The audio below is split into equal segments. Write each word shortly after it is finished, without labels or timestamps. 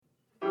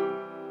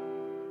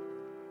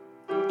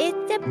It's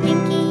the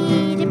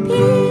Pinky the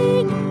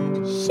Pig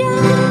Show.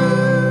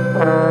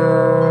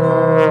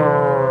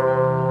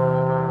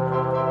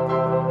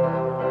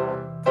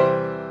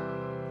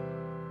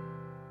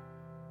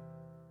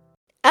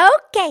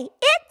 Okay,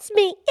 it's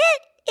me.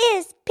 It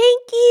is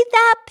Pinky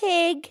the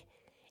Pig.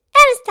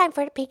 And it's time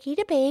for the Pinky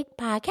the Pig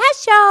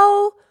podcast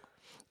show.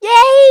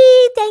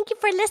 Yay! Thank you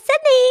for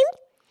listening.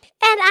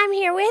 And I'm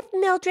here with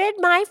Mildred,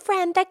 my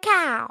friend the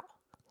cow.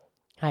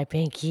 Hi,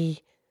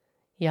 Pinky.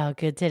 Y'all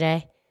good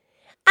today?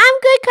 I'm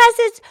good because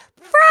it's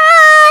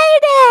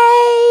Friday.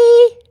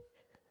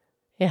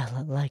 Yeah,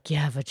 look like you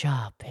have a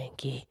job,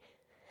 Pinky.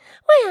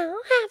 Well,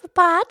 I have a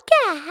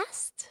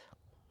podcast.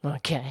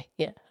 Okay,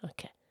 yeah,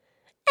 okay.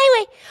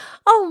 Anyway,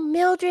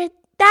 Mildred,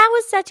 that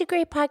was such a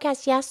great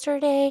podcast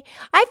yesterday.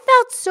 I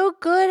felt so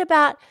good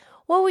about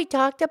what we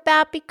talked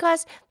about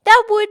because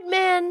that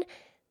woodman,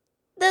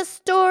 the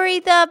story,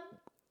 the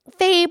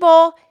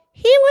fable,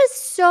 he was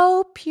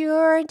so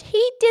pure and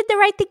he did the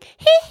right thing.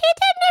 He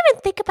didn't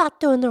even think about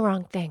doing the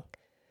wrong thing.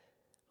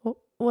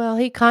 Well,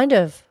 it kind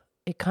of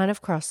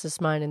crossed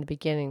his mind in the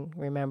beginning,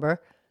 remember?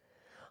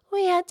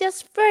 Well, yeah,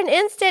 just for an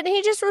instant,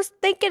 he just was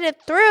thinking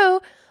it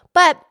through,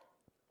 but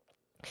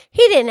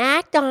he didn't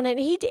act on it.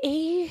 He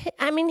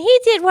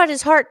did what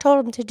his heart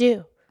told him to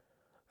do.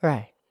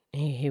 Right.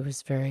 He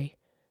was very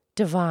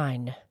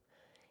divine.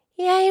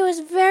 Yeah, he was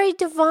very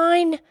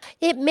divine.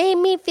 It made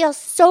me feel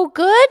so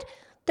good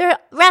the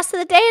rest of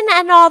the day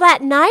and all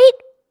that night,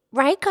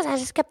 right? Because I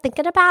just kept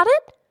thinking about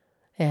it.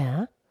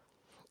 Yeah.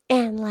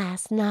 And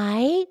last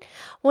night,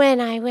 when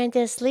I went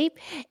to sleep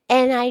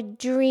and I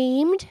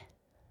dreamed.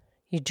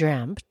 You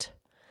dreamt?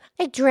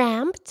 I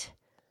dreamt.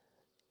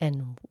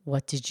 And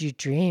what did you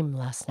dream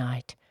last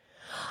night?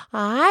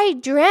 I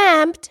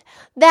dreamt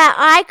that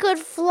I could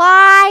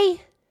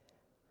fly.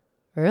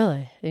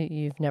 Really?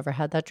 You've never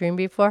had that dream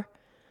before?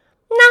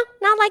 No,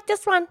 not like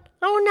this one.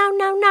 Oh,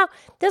 no.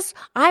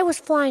 I was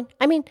flying.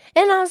 And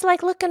I was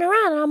like looking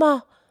around and I'm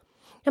all,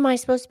 am I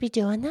supposed to be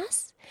doing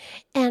this?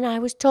 And I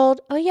was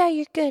told, oh yeah,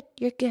 you're good.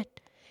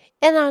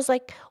 And I was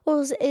like, well,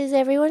 is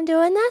everyone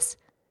doing this?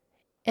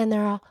 And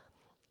they're all,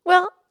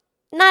 well,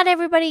 not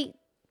everybody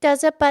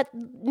does it, but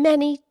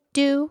many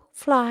do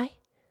fly.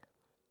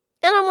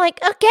 And I'm like,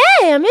 okay,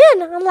 I'm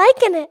in. I'm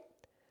liking it.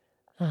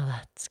 Oh,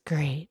 that's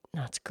great.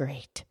 That's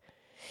great.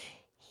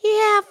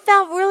 Yeah, it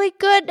felt really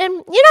good.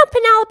 And,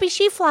 Penelope,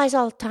 she flies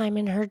all the time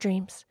in her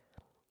dreams.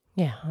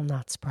 Yeah, I'm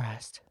not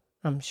surprised.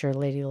 I'm sure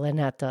Lady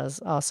Lynette does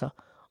also.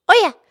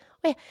 Oh, yeah.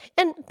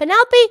 And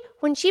Penelope,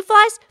 when she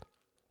flies,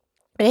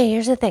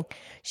 here's the thing.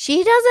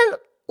 She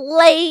doesn't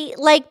lay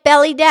like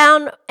belly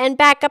down and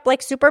back up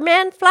like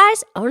Superman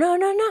flies. Oh,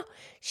 no.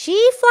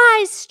 She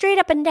flies straight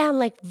up and down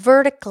like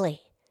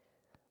vertically.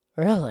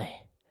 Really?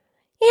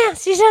 Yeah,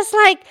 she's just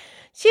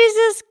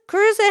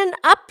cruising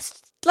up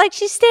like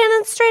she's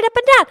standing straight up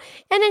and down.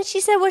 And then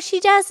she said what she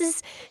does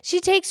is she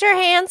takes her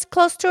hands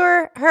close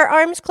to her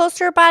arms close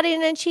to her body,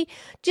 and then she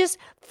just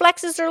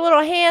flexes her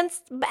little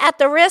hands at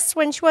the wrists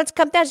when she wants to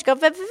come down. She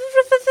goes,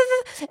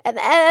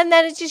 and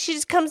then she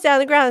just comes down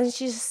the ground and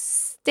she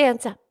just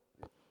stands up.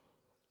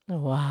 Oh,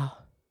 wow.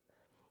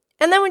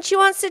 And then when she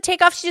wants to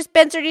take off, she just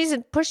bends her knees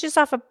and pushes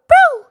off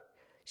boo!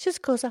 She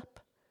just goes up.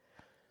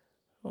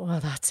 Well,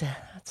 that's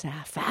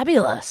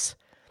fabulous.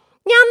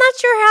 Yeah, I'm not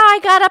sure how I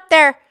got up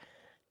there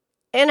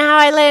and how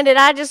I landed.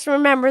 I just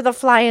remember the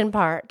flying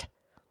part.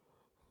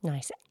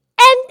 Nice.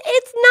 And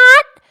it's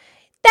not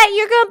that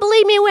you're going to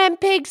believe me when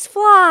pigs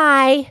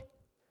fly.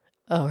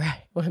 Oh,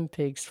 right. When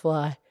pigs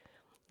fly.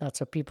 That's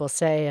what people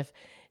say if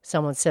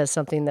someone says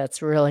something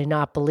that's really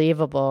not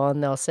believable,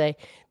 and they'll say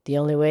the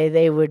only way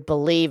they would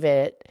believe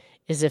it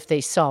is if they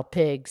saw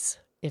pigs,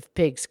 if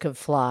pigs could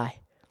fly.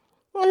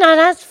 No,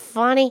 that's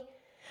funny.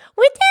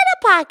 We did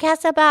a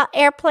podcast about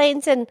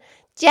airplanes and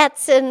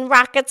jets and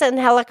rockets and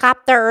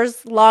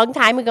helicopters a long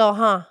time ago,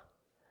 huh?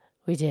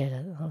 We did.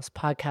 That was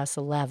podcast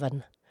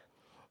 11.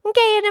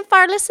 Okay, and if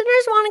our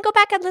listeners want to go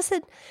back and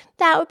listen,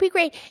 that would be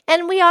great.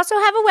 And we also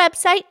have a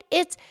website.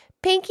 It's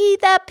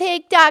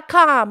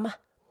pinkythepig.com.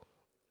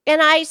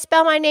 And I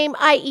spell my name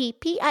I-E,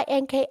 Pinkie.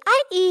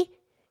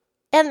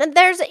 And then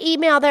there's an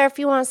email there if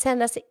you want to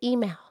send us an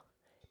email.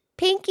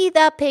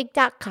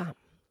 pinkythepig.com.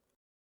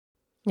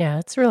 Yeah,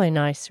 it's really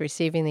nice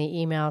receiving the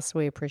emails.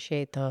 We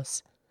appreciate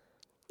those.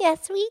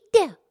 Yes, we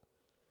do.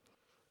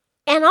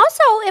 And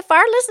also, if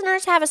our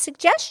listeners have a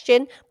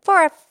suggestion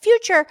for a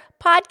future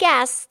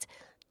podcast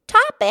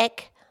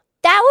topic,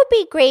 that would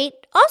be great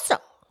also.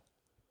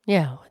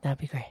 Yeah, that'd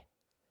be great.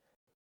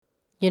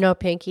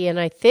 Pinky, and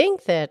I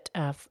think that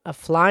a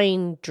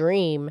flying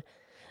dream,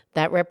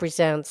 that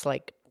represents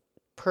like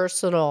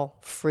personal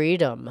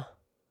freedom.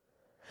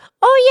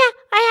 Oh,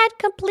 yeah, I had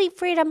complete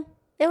freedom.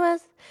 It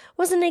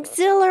was an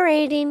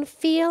exhilarating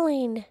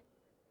feeling.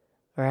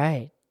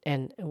 Right.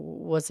 And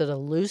was it a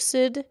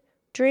lucid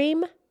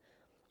dream?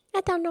 I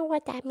don't know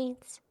what that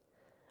means.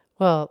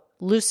 Well,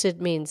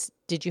 lucid means,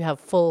 did you have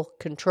full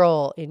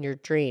control in your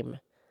dream?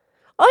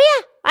 Oh,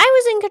 yeah, I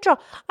was in control.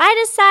 I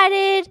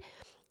decided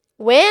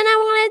when I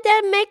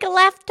wanted to make a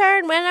left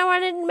turn, when I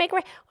wanted to make a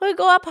right, would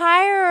go up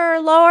higher or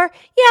lower.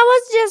 Yeah,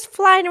 I was just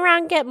flying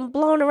around, getting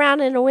blown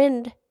around in the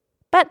wind.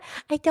 But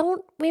I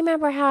don't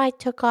remember how I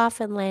took off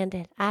and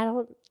landed. I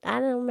don't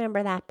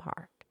remember that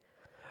part.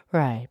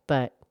 Right,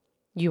 but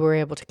you were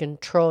able to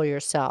control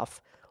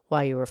yourself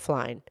while you were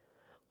flying.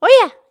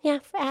 Oh, yeah,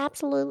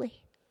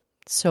 absolutely.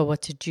 So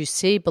what did you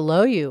see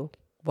below you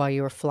while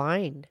you were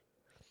flying?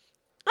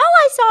 Oh,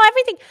 I saw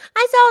everything.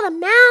 I saw the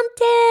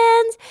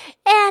mountains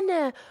and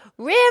the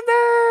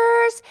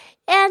rivers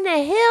and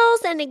the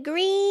hills and the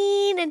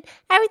green, and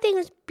everything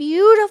was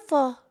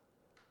beautiful.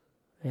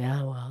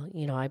 Yeah, well,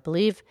 I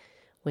believe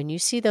when you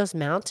see those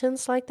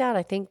mountains like that,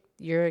 I think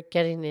you're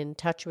getting in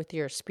touch with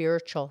your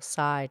spiritual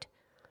side.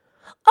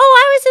 Oh,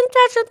 I was in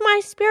touch with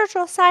my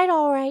spiritual side,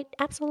 all right.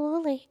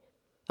 Absolutely.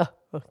 Oh,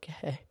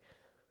 okay.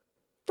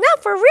 No,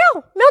 for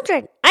real,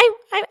 Mildred.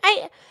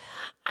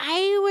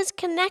 I was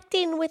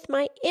connecting with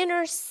my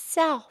inner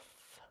self.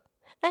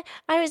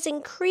 I was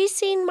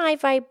increasing my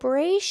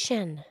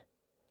vibration.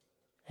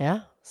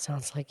 Yeah,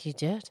 sounds like you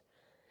did.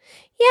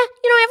 Yeah,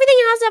 everything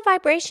has a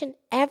vibration.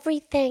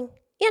 Everything.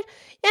 Yeah,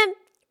 and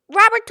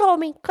Robert told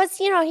me, because,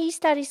 he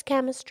studies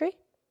chemistry.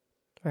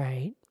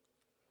 Right.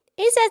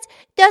 He says,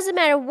 doesn't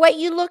matter what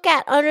you look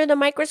at under the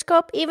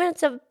microscope, even if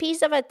it's a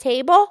piece of a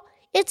table,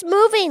 it's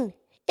moving.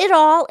 It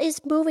all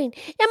is moving.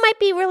 It might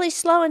be really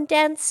slow and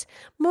dense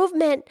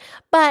movement,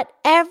 but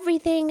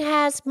everything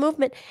has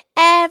movement.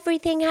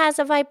 Everything has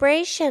a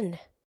vibration.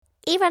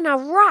 Even a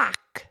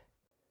rock.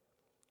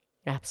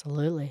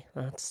 Absolutely.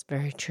 That's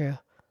very true.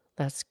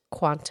 That's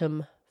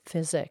quantum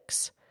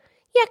physics.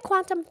 Yeah,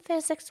 quantum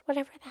physics,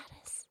 whatever that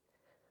is.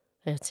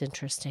 It's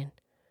interesting.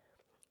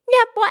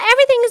 Yeah, well,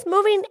 everything is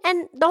moving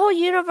and the whole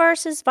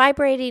universe is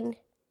vibrating.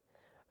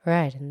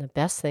 Right, and the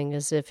best thing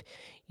is if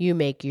you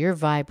make your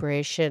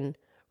vibration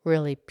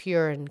really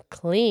pure and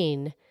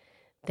clean,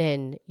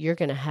 then you're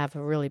going to have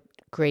a really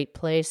great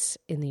place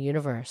in the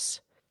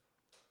universe.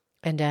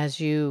 And as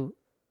you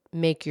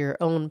make your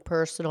own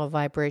personal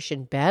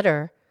vibration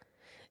better,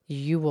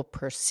 you will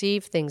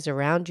perceive things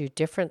around you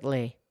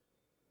differently,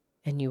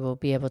 and you will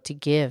be able to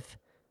give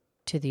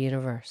to the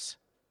universe.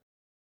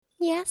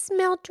 Yes,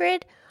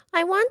 Mildred,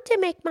 I want to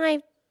make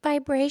my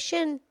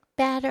vibration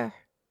better.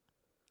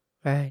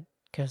 Right,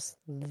 because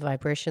the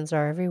vibrations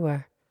are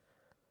everywhere.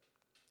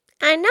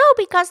 I know,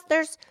 because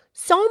there's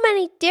so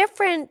many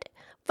different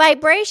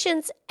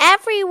vibrations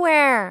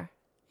everywhere.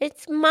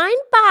 It's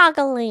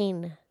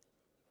mind-boggling.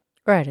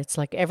 Right, it's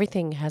like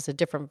everything has a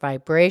different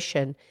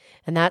vibration,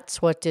 and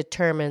that's what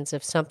determines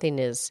if something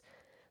is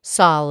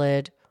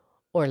solid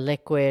or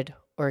liquid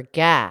or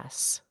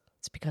gas.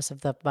 It's because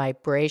of the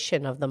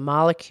vibration of the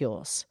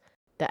molecules,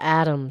 the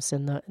atoms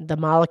and the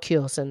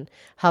molecules, and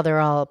how they're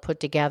all put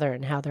together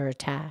and how they're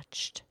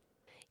attached.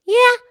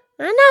 Yeah,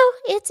 I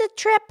know, it's a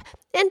trip.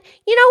 And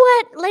you know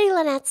what Lady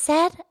Lynette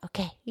said?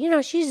 Okay,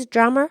 she's a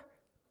drummer.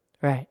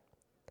 Right.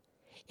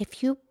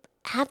 If you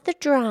have the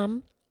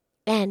drum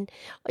and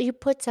you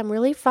put some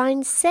really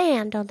fine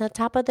sand on the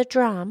top of the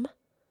drum.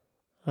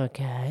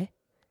 Okay.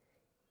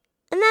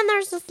 And then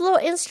there's this little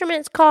instrument,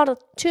 it's called a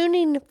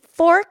tuning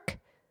fork.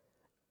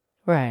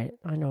 Right,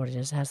 I know what it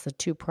is. It has the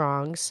two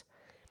prongs.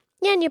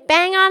 Yeah, and you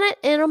bang on it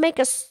and it'll make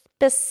a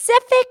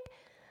specific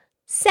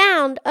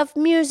sound of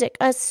music,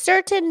 a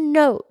certain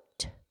note.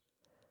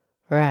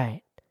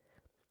 Right.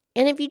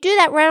 And if you do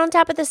that right on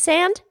top of the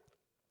sand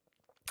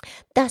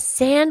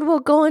will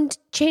go and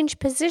change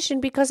position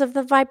because of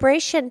the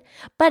vibration.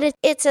 But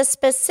it's a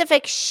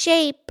specific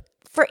shape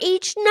for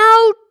each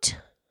note.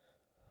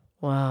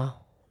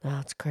 Wow,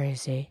 that's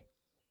crazy.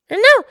 I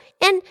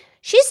know. And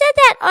she said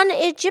that on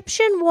the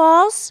Egyptian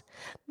walls,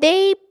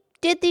 they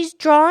did these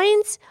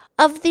drawings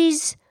of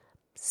these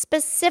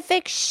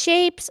specific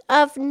shapes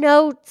of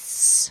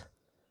notes.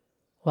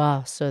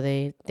 Wow, so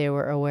they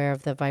were aware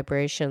of the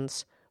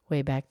vibrations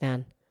way back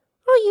then.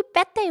 Oh, you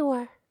bet they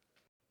were.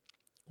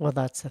 Well,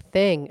 that's the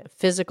thing.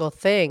 Physical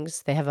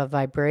things, they have a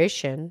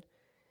vibration,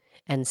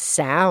 and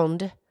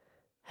sound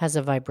has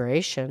a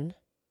vibration,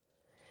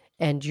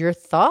 and your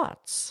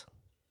thoughts,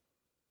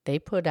 they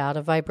put out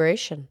a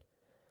vibration.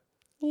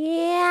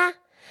 Yeah,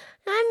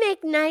 I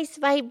make nice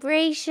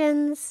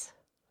vibrations.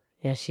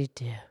 Yes, you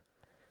do.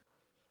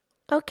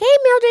 Okay,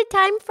 Mildred,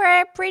 time for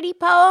a pretty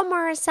poem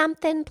or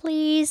something,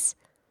 please.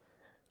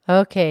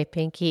 Okay,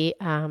 Pinky,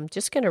 I'm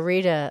just going to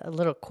read a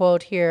little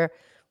quote here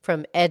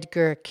from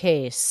Edgar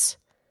Cayce.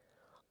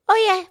 Oh,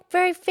 yeah,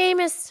 very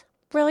famous,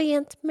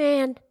 brilliant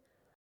man.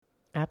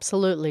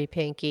 Absolutely,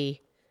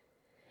 Pinky.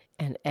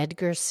 And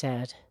Edgar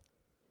said,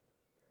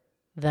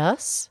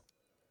 "Thus,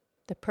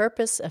 the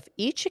purpose of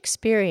each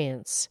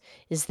experience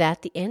is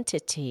that the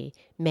entity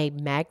may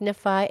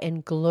magnify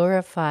and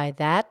glorify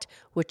that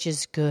which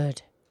is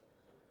good.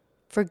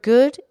 For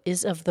good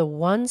is of the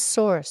one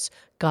source,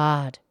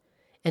 God,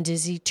 and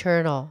is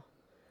eternal.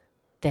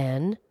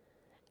 Then,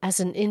 as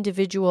an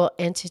individual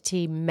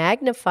entity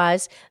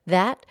magnifies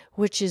that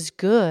which is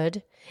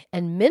good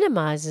and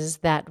minimizes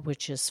that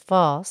which is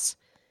false,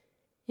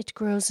 it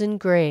grows in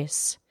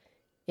grace,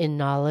 in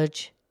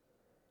knowledge,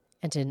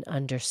 and an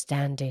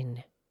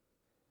understanding.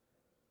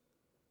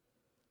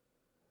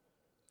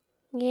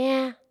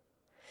 Yeah.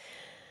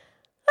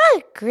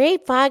 Oh,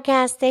 great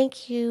podcast.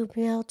 Thank you,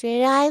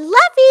 Mildred. I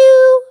love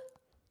you.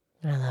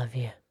 I love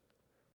you.